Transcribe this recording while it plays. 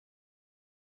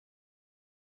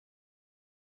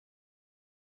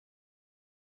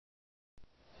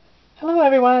Hello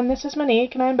everyone, this is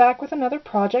Monique and I'm back with another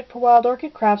project for Wild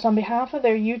Orchid Crafts on behalf of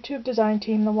their YouTube design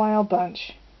team, the Wild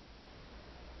Bunch.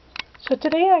 So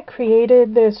today I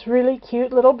created this really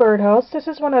cute little birdhouse. This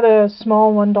is one of the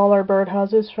small $1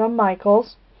 birdhouses from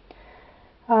Michael's.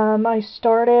 I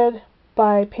started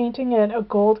by painting it a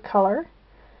gold color.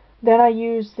 Then I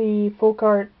used the Folk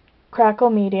Art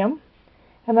Crackle medium.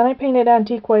 And then I painted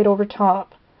antique white over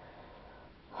top.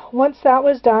 Once that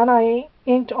was done, I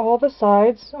inked all the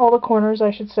sides, all the corners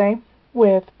I should say,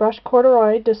 with brushed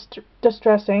corduroy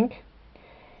distress ink.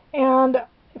 And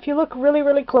if you look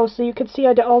really closely, you can see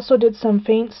I also did some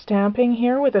faint stamping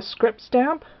here with a script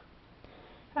stamp.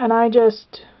 And I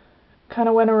just kind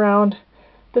of went around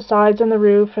the sides and the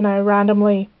roof and I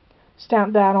randomly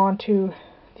stamped that onto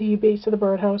the base of the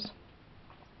birdhouse.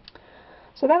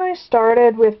 So then I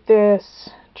started with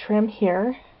this trim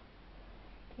here.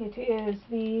 It is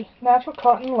the natural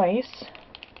cotton lace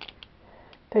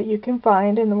that you can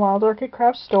find in the Wild Orchid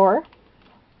Crafts store.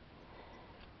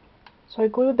 So I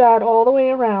glued that all the way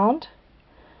around.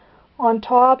 On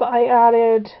top I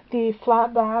added the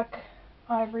flat back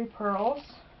ivory pearls.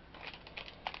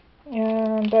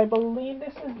 And I believe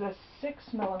this is the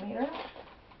 6mm.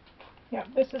 Yeah,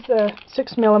 this is the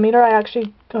 6mm. I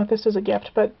actually got this as a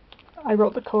gift, but I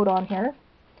wrote the code on here.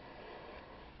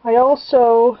 I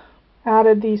also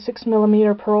added the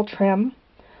 6mm pearl trim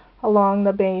along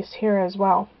the base here as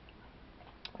well.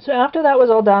 So after that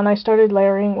was all done, I started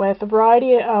layering with a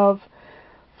variety of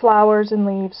flowers and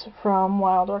leaves from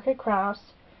Wild Orchid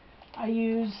Crafts. I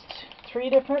used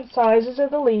 3 different sizes of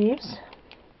the leaves.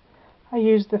 I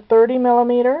used the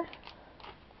 30mm,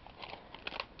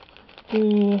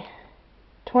 the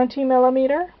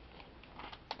 20mm,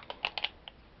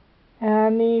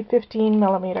 and the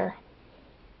 15mm.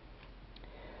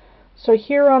 So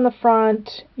here on the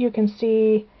front you can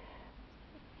see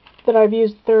that I've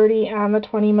used 30 and the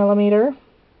 20mm.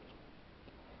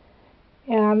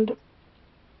 And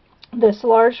this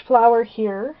large flower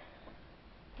here,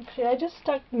 actually I just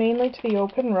stuck mainly to the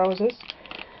open roses.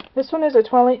 This one is a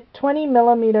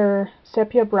 20mm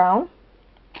sepia brown.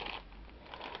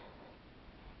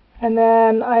 And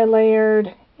then I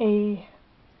layered this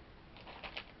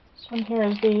one here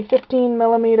is the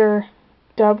 15mm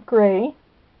dove gray,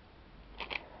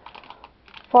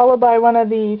 followed by one of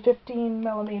the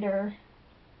 15mm,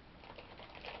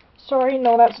 sorry,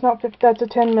 no, that's not 50, that's a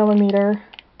 10mm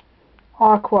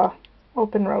Aqua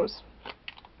open rose.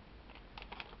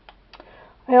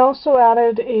 I also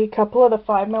added a couple of the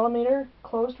 5mm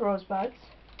closed rosebuds.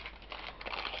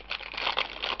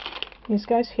 These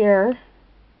guys here.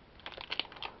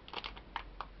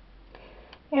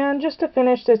 And just to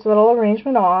finish this little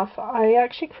arrangement off, I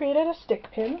actually created a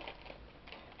stick pin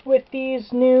with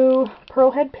these new pearl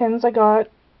head pins I got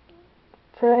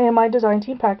in my design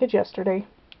team package yesterday.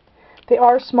 They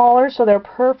are smaller, so they're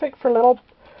perfect for little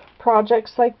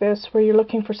projects like this where you're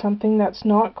looking for something that's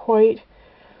not quite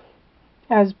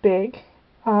as big.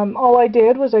 All I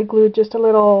did was I glued just a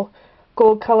little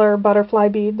gold color butterfly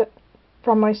bead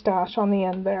from my stash on the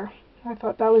end there. I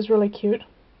thought that was really cute.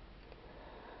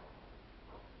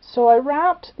 So I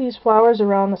wrapped these flowers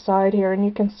around the side here, and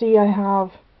you can see I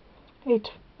have a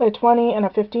 20 and a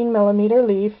 15mm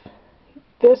leaf.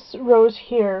 This rose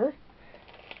here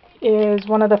is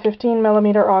one of the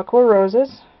 15mm Aqua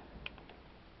roses.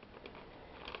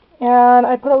 And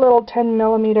I put a little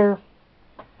 10mm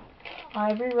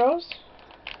ivory rose.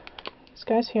 These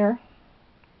guys here.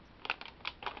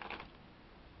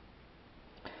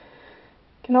 You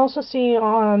can also see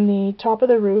on the top of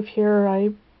the roof here I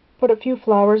put a few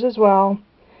flowers as well.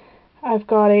 I've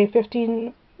got a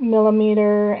 15mm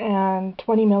and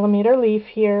 20mm leaf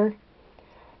here.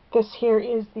 This here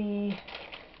is the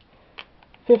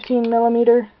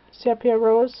 15mm sepia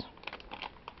rose.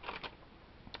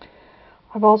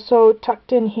 I've also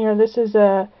tucked in here, this is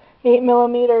a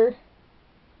 8mm,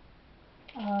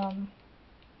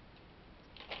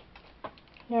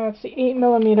 yeah, it's the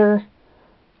 8mm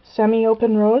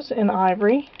semi-open rose in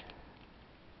ivory.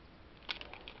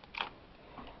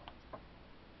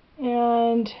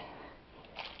 And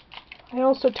I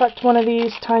also tucked one of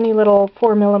these tiny little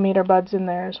 4mm buds in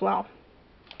there as well.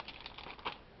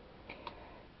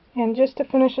 And just to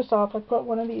finish this off, I put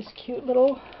one of these cute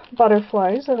little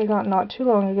butterflies that I got not too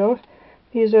long ago.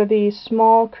 These are the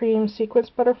small cream sequence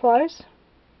butterflies.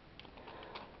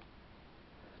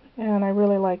 And I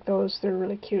really like those, they're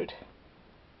really cute.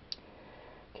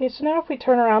 Okay, so now if we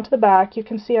turn around to the back, you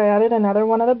can see I added another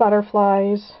one of the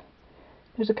butterflies.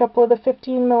 There's a couple of the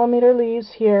 15mm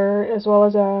leaves here, as well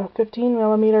as a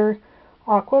 15mm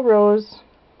Aqua rose.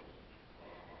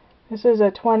 This is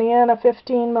a 20 and a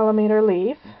 15mm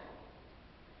leaf.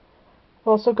 I've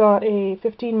also got a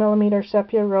 15mm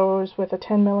sepia rose with a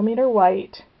 10mm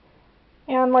white.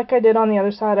 And like I did on the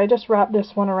other side, I just wrapped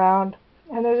this one around.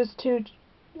 And there's two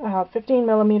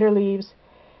 15mm leaves.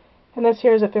 And this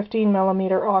here is a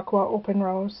 15mm Aqua open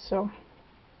rose. So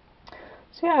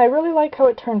yeah, I really like how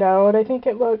it turned out. I think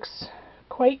it looks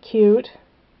quite cute.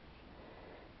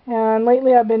 And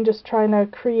lately I've been just trying to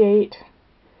create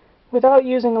without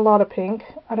using a lot of pink.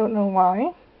 I don't know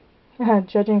why.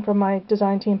 Judging from my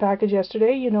design team package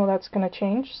yesterday, you know that's going to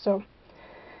change. So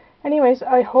anyways,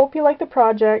 I hope you like the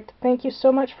project. Thank you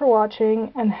so much for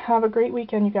watching, and have a great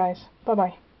weekend, you guys.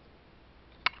 Bye-bye.